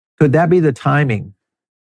Could that be the timing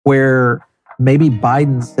where maybe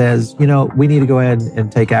Biden says, you know, we need to go ahead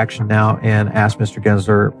and take action now and ask Mr.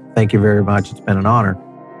 Gensler, thank you very much. It's been an honor.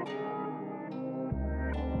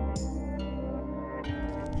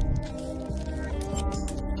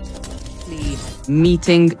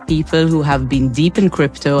 Meeting people who have been deep in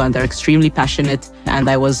crypto and are extremely passionate. And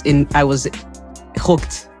I was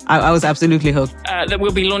hooked. I was absolutely hooked. That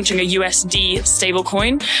we'll be launching a USD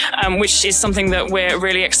stablecoin, which is something that we're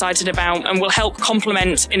really excited about and will help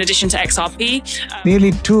complement, in addition to XRP.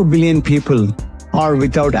 Nearly 2 billion people are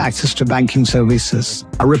without access to banking services.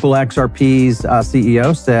 Ripple XRP's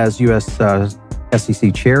CEO says U.S.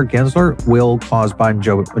 SEC Chair Gensler will cause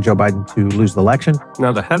Joe Biden to lose the election.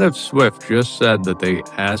 Now, the head of SWIFT just said that they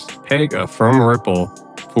asked Pega from Ripple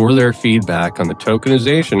for their feedback on the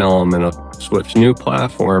tokenization element of SWIFT's new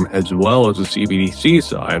platform, as well as the CBDC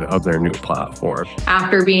side of their new platform.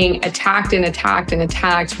 After being attacked and attacked and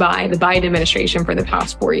attacked by the Biden administration for the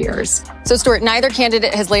past 4 years. So, Stuart, neither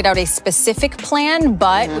candidate has laid out a specific plan,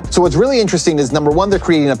 but... So what's really interesting is, number one, they're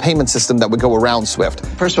creating a payment system that would go around SWIFT.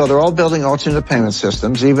 First of all, they're all building alternate payment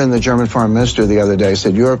systems. Even the German foreign minister the other day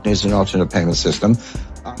said Europe needs an alternate payment system.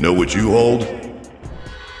 Know what you hold?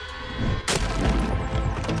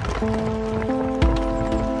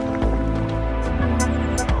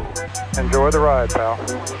 Enjoy the ride, pal.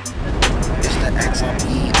 It's the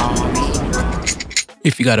XRP Army.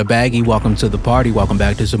 If you got a baggie, welcome to the party. Welcome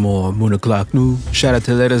back to some more Moon O'Clock News. Shout out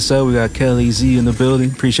to Let Us Up. We got Kelly Z in the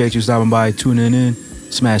building. Appreciate you stopping by, tuning in,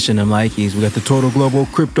 smashing them likeys. We got the total global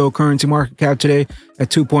cryptocurrency market cap today at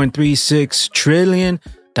 2.36 trillion,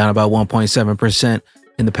 down about 1.7%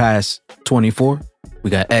 in the past 24. We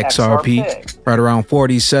got XRP right around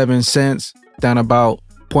 47 cents, down about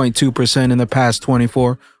 0.2% in the past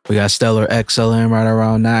 24. We got Stellar XLM right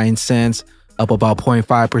around 9 cents, up about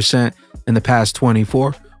 0.5% in the past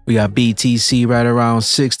 24. We got BTC right around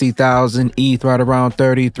 60,000, ETH right around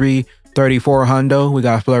 34 hundo. We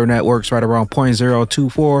got Fleur Networks right around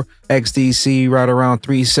 0.024, XDC right around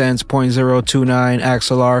 3 cents, 0.029,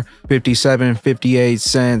 XLR 57.58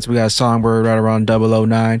 cents. We got Songbird right around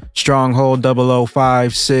 009, Stronghold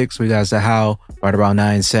 0056. We got Zahao right around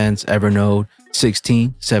 9 cents, Evernode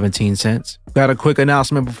 17 cents. Got a quick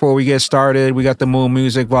announcement before we get started. We got the Moon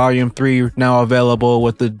Music Volume 3 now available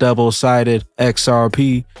with the double-sided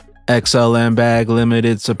XRP-XLM Bag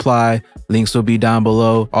limited supply. Links will be down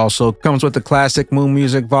below. Also comes with the classic Moon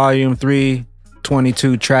Music Volume 3,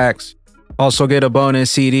 22 tracks. Also get a bonus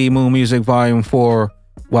CD, Moon Music Volume 4,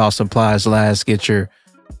 while supplies last. Get your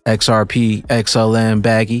XRP-XLM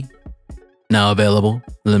baggie. Now available,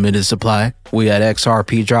 limited supply. We had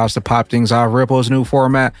XRP drops to pop things off. Ripple's new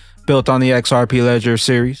format, built on the XRP Ledger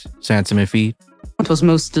series, sentiment feed. It was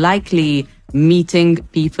most likely meeting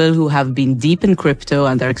people who have been deep in crypto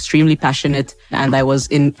and are extremely passionate. And I was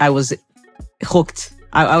hooked.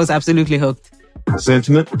 I was absolutely hooked.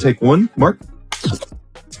 Sentiment, take one, Mark.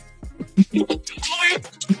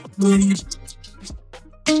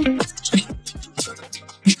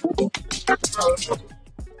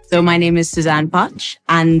 So my name is Suzanne Potch,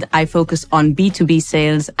 and I focus on B2B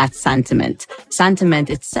sales at Santiment. Santiment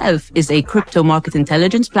itself is a crypto market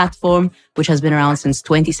intelligence platform which has been around since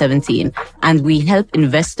 2017. And we help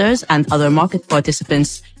investors and other market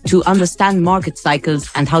participants to understand market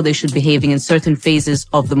cycles and how they should be behaving in certain phases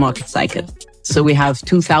of the market cycle. So we have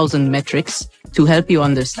 2,000 metrics to help you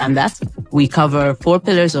understand that. We cover 4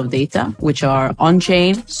 pillars of data, which are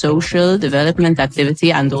on-chain, social, development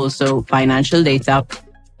activity, and also financial data.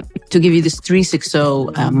 To give you this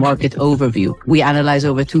 360 market overview, we analyze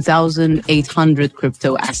over 2,800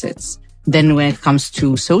 crypto assets. Then when it comes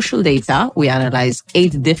to social data, we analyze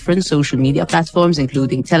 8 different social media platforms,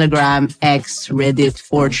 including Telegram, X, Reddit,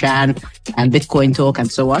 4chan, and Bitcoin Talk, and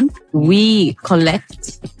so on. We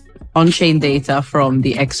collect on-chain data from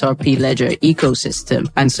the XRP Ledger ecosystem.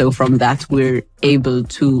 And so from that, we're able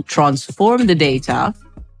to transform the data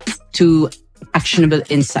to actionable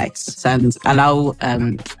insights and allow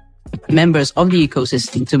members of the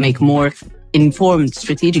ecosystem to make more informed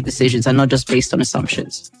strategic decisions and not just based on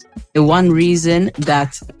assumptions. The one reason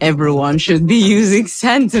that everyone should be using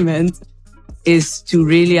Sentiment is to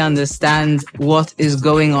really understand what is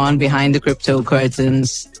going on behind the crypto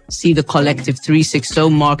curtains, see the collective 360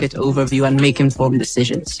 market overview, and make informed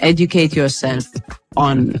decisions. Educate yourself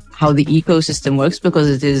on how the ecosystem works, because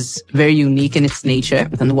it is very unique in its nature,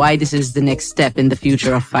 and why this is the next step in the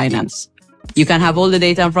future of finance. You can have all the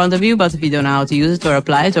data in front of you, but if you don't know how to use it or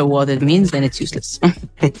apply it or what it means, then it's useless.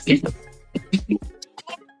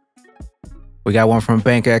 We got one from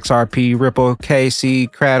Bank XRP, Ripple,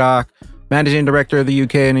 KC, Craddock, Managing Director of the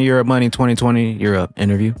UK and the Europe Money 2020 Europe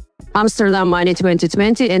interview. Amsterdam Money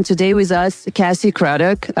 2020, and today with us, Cassie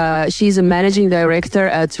Craddock. She's a Managing Director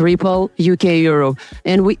at Ripple UK Europe.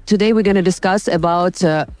 And today we're going to discuss about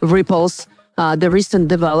Ripple's, the recent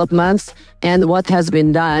developments and what has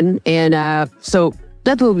been done. And so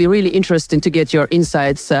that will be really interesting to get your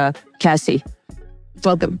insights, Cassie.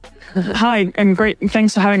 Welcome. Hi, and great.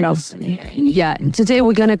 Thanks for having us. Yeah, today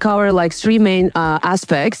we're going to cover like three main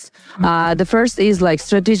aspects. The first is like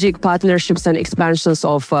strategic partnerships and expansions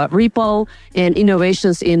of Ripple and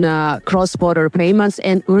innovations in cross-border payments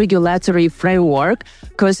and regulatory framework,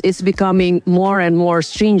 because it's becoming more and more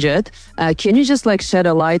stringent. Can you just like shed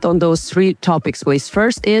a light on those three topics, please?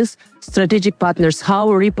 First is strategic partners, how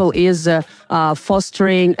Ripple is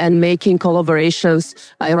fostering and making collaborations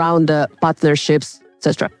around partnerships,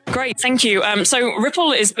 etc. Great, thank you. So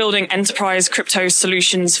Ripple is building enterprise crypto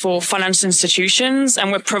solutions for financial institutions,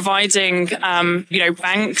 and we're providing,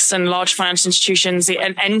 banks and large financial institutions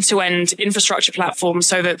an end-to-end infrastructure platform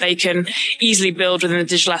so that they can easily build within the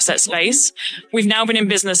digital asset space. We've now been in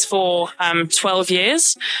business for 12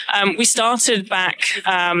 years. We started back,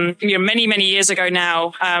 many years ago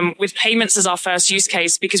now, with payments as our first use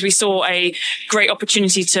case, because we saw a great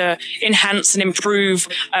opportunity to enhance and improve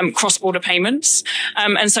cross-border payments.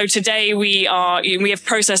 And so today we have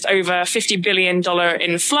processed over $50 billion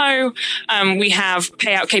in flow. We have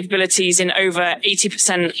payout capabilities in over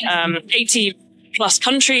 80 plus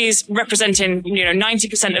countries, representing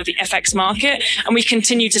 90% of the FX market, and we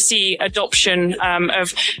continue to see adoption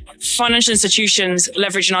of financial institutions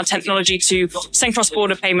leveraging our technology to send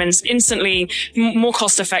cross-border payments instantly, more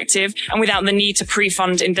cost-effective, and without the need to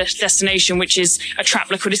pre-fund in destination, which is a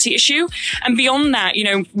trapped liquidity issue. And beyond that,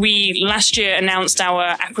 we last year announced our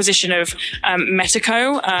acquisition of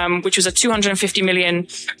Metaco, which was a $250 million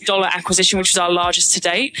acquisition, which is our largest to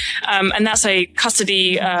date, and that's a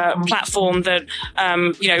custody platform that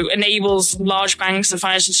enables large banks and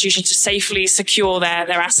financial institutions to safely secure their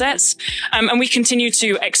assets. And we continue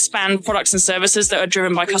to expand products and services that are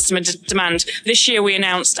driven by customer demand. This year, we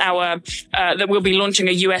announced that we'll be launching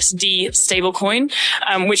a USD stablecoin,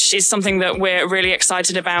 which is something that we're really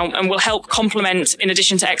excited about and will help complement, in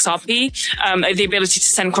addition to XRP, the ability to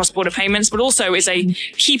send cross-border payments, but also is a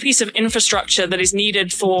key piece of infrastructure that is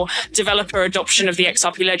needed for developer adoption of the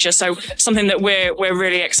XRP ledger. So something that we're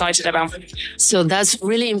really excited about. So that's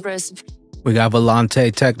really impressive. We got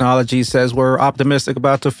Volante Technology says we're optimistic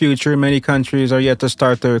about the future. Many countries are yet to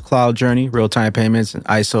start their cloud journey. Real-time payments and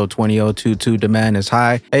ISO 20022 demand is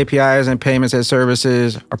high. APIs and payments as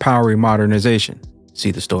services are powering modernization.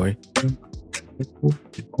 See the story.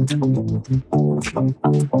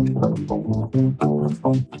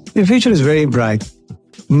 The future is very bright.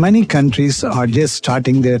 Many countries are just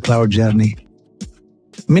starting their cloud journey.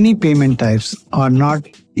 Many payment types are not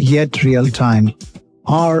yet real-time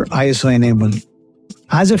or ISO-enabled.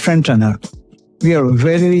 As a frontrunner, we are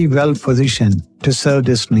very well positioned to serve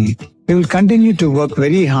this need. We will continue to work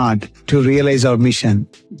very hard to realize our mission.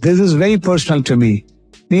 This is very personal to me.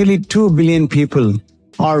 Nearly 2 billion people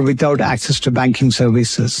are without access to banking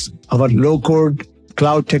services. Our low-code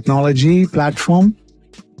cloud technology platform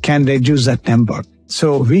can reduce that number,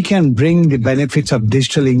 so we can bring the benefits of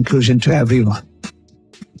digital inclusion to everyone.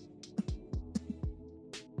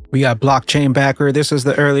 We got blockchain backer. This is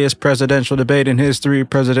the earliest presidential debate in history.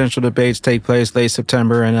 Presidential debates take place late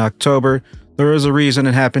September and October. There is a reason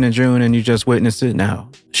it happened in June, and you just witnessed it now.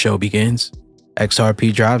 The show begins.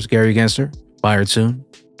 XRP drops. Gary Gensler. Fired soon.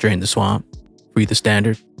 Drain the swamp. Free the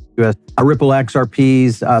standard. Ripple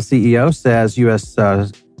XRP's CEO says U.S.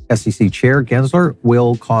 SEC Chair Gensler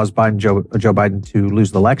will cause Joe Biden to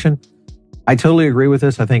lose the election. I totally agree with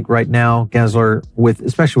this. I think right now, Gensler,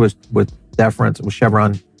 especially with deference, with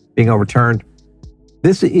Chevron being overturned,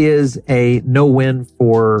 this is a no-win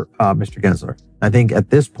for Mr. Gensler. I think at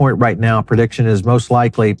this point right now, prediction is most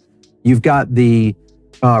likely you've got the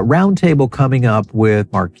roundtable coming up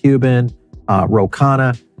with Mark Cuban, Ro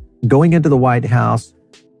Khanna, going into the White House.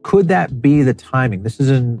 Could that be the timing? This is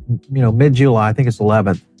in mid-July, I think it's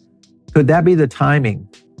 11th. Could that be the timing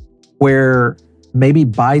where maybe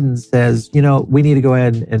Biden says, we need to go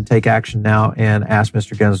ahead and take action now and ask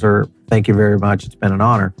Mr. Gensler, thank you very much, it's been an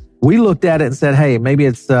honor. We looked at it and said, hey, maybe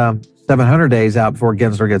it's 700 days out before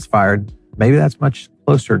Gensler gets fired. Maybe that's much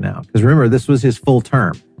closer now. Because remember, this was his full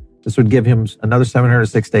term. This would give him another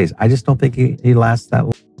 706 days. I just don't think he lasts that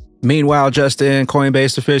long. Meanwhile, just in,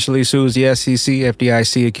 Coinbase officially sues the SEC,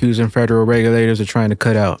 FDIC accusing federal regulators of trying to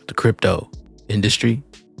cut out the crypto industry.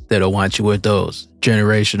 They don't want you with those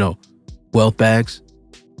generational wealth bags.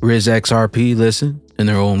 Riz XRP, listen, in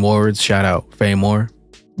their own words, shout out Faye Moore.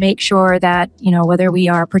 make sure that, whether we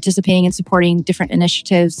are participating and supporting different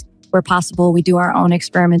initiatives where possible, we do our own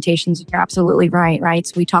experimentations. You're absolutely right?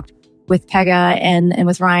 So we talked with Pega and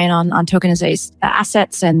with Ryan on tokenized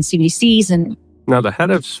assets and CBDCs. And now the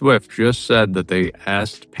head of SWIFT just said that they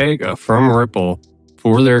asked Pega from Ripple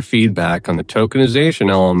for their feedback on the tokenization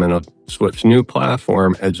element of SWIFT's new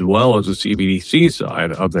platform, as well as the CBDC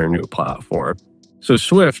side of their new platform. So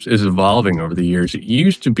SWIFT is evolving over the years. It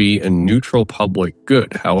used to be a neutral public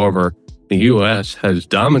good. However, the U.S. has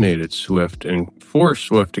dominated SWIFT and forced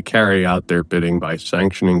SWIFT to carry out their bidding by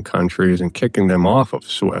sanctioning countries and kicking them off of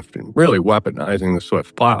SWIFT and really weaponizing the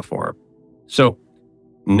SWIFT platform. So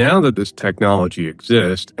now that this technology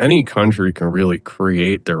exists, any country can really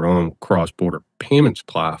create their own cross-border payments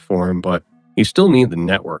platform, but you still need the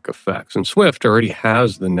network effects. And SWIFT already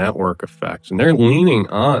has the network effects, and they're leaning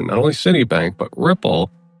on not only Citibank, but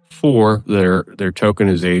Ripple for their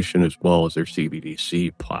tokenization as well as their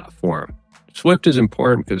CBDC platform. SWIFT is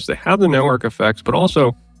important because they have the network effects, but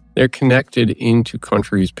also they're connected into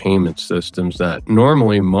countries' payment systems that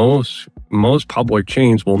normally most public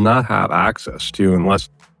chains will not have access to unless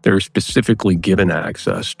they're specifically given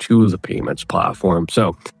access to the payments platform.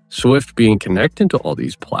 So SWIFT being connected to all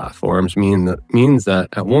these platforms means that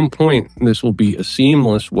at one point, this will be a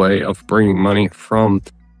seamless way of bringing money from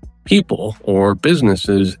people or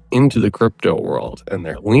businesses into the crypto world. And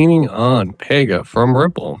they're leaning on Pega from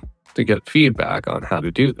Ripple to get feedback on how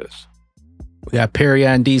to do this. We got Perry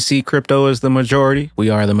on DC. Crypto is the majority. We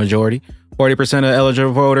are the majority. 40% of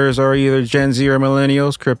eligible voters are either Gen Z or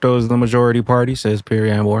millennials. Crypto is the majority party, says Perry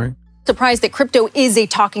Ann Waring. Surprised that crypto is a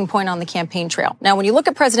talking point on the campaign trail. Now, when you look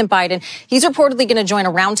at President Biden, he's reportedly going to join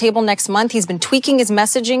a roundtable next month. He's been tweaking his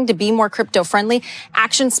messaging to be more crypto friendly.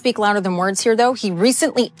 Actions speak louder than words here, though. He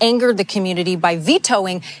recently angered the community by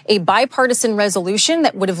vetoing a bipartisan resolution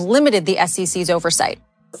that would have limited the SEC's oversight.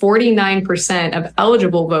 49% of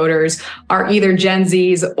eligible voters are either Gen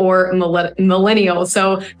Zs or millennials.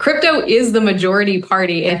 So crypto is the majority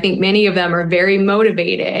party. I think many of them are very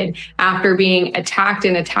motivated after being attacked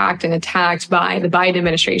by the Biden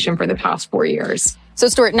administration for the past 4 years. So,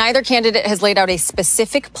 Stuart, neither candidate has laid out a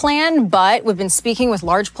specific plan, but we've been speaking with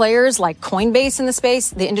large players like Coinbase in the space.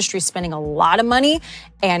 The industry is spending a lot of money,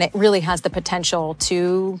 and it really has the potential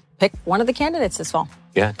to pick one of the candidates this fall.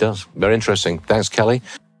 Yeah, it does. Very interesting. Thanks, Kelly.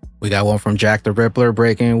 We got one from Jack the Rippler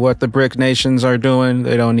breaking what the BRIC nations are doing.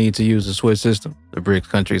 They don't need to use the SWIFT system. The BRIC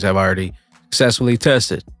countries have already successfully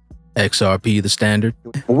tested XRP, the standard.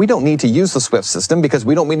 Well, we don't need to use the SWIFT system because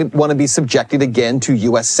we don't want to be subjected again to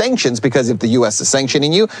U.S. sanctions, because if the U.S. is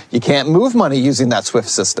sanctioning you, you can't move money using that SWIFT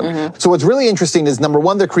system. So what's really interesting is, number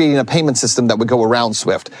one, they're creating a payment system that would go around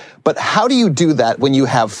SWIFT. But how do you do that when you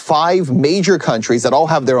have 5 major countries that all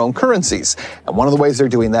have their own currencies? And one of the ways they're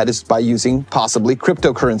doing that is by using possibly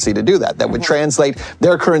cryptocurrency to do that. That would translate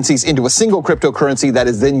their currencies into a single cryptocurrency that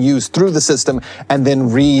is then used through the system and then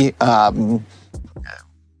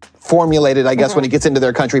formulated, I guess, when it gets into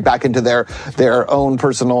their country, back into their own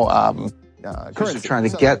personal currency. Trying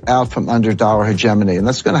to get out from under dollar hegemony, and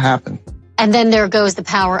that's going to happen. And then there goes the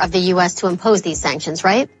power of the U.S. to impose these sanctions,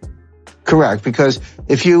 right? Correct, because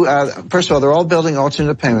if you, first of all, they're all building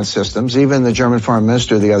alternate payment systems. Even the German foreign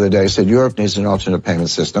minister the other day said Europe needs an alternate payment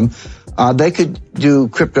system. They could do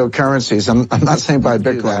cryptocurrencies. I'm not saying by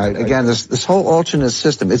Bitcoin. Again, this whole alternate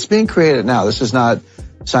system, it's being created now. This is not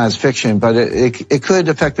science fiction, but it could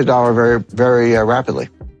affect the dollar very, very rapidly.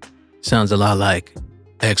 Sounds a lot like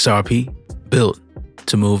XRP, built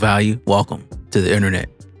to move value. Welcome to the internet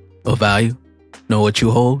of value. Know what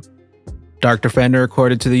you hold? Dark Defender,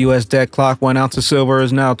 according to the U.S. debt clock, 1 ounce of silver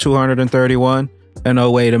is now $231. And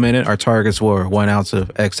oh, wait a minute, our targets were 1 ounce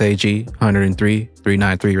of XAG, 103,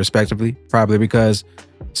 393 respectively. Probably because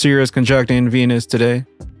Sirius conjuncting Venus today.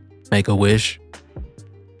 Make a wish.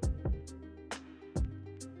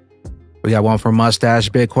 We got one from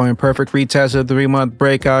Mustache. Bitcoin perfect retest of the 3-month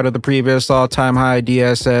breakout of the previous all-time high.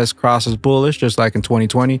 DSS crosses bullish, just like in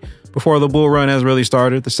 2020. Before the bull run has really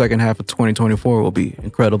started, the second half of 2024 will be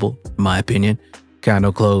incredible, in my opinion.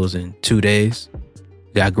 Candle close in 2 days.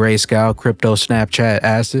 We got Grayscale, crypto Snapchat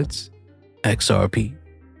assets, XRP.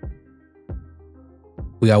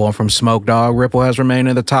 We got one from Smoke Dog. Ripple has remained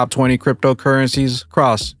in the top 20 cryptocurrencies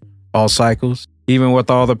across all cycles. Even with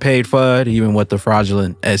all the paid FUD, even with the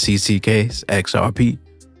fraudulent SEC case, XRP,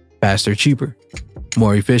 faster, cheaper,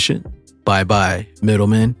 more efficient. Bye-bye,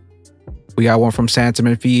 middlemen. We got one from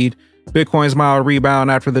Sentiment Feed. Bitcoin's mild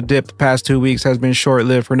rebound after the dip the past 2 weeks has been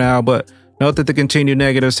short-lived for now, but note that the continued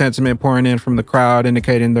negative sentiment pouring in from the crowd,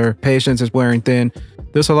 indicating their patience is wearing thin.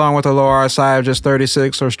 This, along with a low RSI of just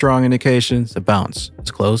 36, are strong indications. The bounce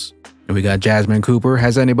is close And we got Jasmine Cooper.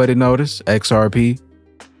 Has anybody noticed XRP,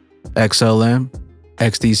 XLM,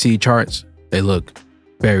 XDC charts? They look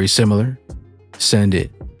very similar. Send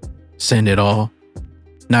it. Send it all.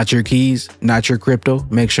 Not your keys, not your crypto.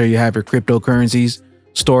 Make sure you have your cryptocurrencies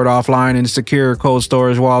stored offline in a secure cold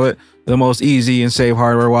storage wallet, the most easy and safe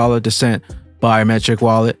hardware wallet, Descent biometric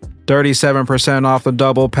wallet. 37% off the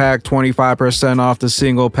double pack, 25% off the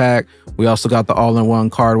single pack. We also got the all-in-one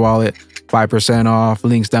card wallet, 5% off.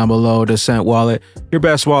 Links down below. Descent wallet, your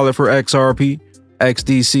best wallet for XRP,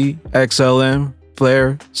 XDC, XLM,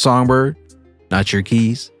 Flare, Songbird. Not your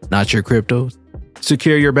keys, not your cryptos.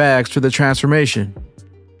 Secure your bags for the transformation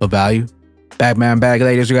of value. Bagman Bag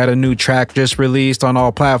Ladies, we got a new track just released on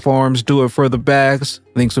all platforms. Do it for the bags.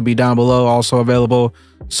 Links will be down below. Also available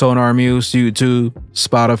Sonar Muse, YouTube,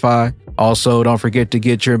 Spotify. Also, don't forget to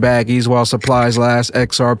get your baggies while supplies last.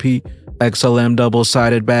 XRP, XLM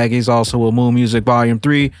double-sided baggies. Also with Moon Music Volume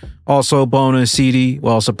 3. Also bonus CD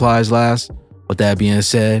while supplies last. With that being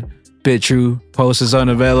said, BitTrue post is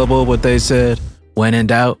unavailable, but they said, when in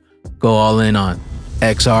doubt, go all in on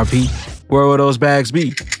XRP. Where will those bags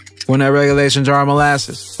be when that regulation jar of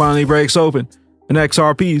molasses finally breaks open and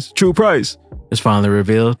XRP's true price is finally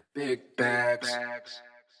revealed? Big bags.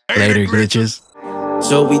 Later, glitches.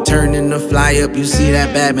 So we turning the fly up, you see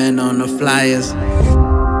that Batman on the flyers.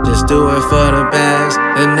 Just do it for the bags.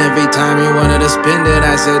 And every time you wanted to spend it,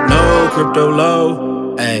 I said no, crypto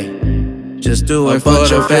low. Hey, just do it for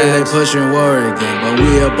the bags. They pushing war again, but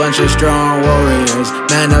we a bunch of strong warriors.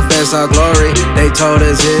 Manifest our glory. They told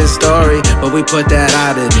us his story, but we put that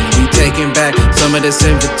out of them. We taking back some of this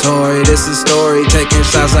inventory. This is story, taking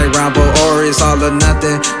shots like Rambo or it's all or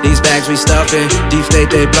nothing. These bags we stuffing, deep state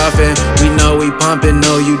they bluffing. We know we pumping,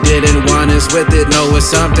 no you didn't want us with it, know it's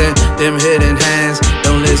something. Them hidden hands,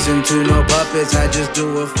 don't listen to no puppets. I just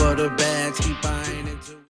do it for the bags, keep buying.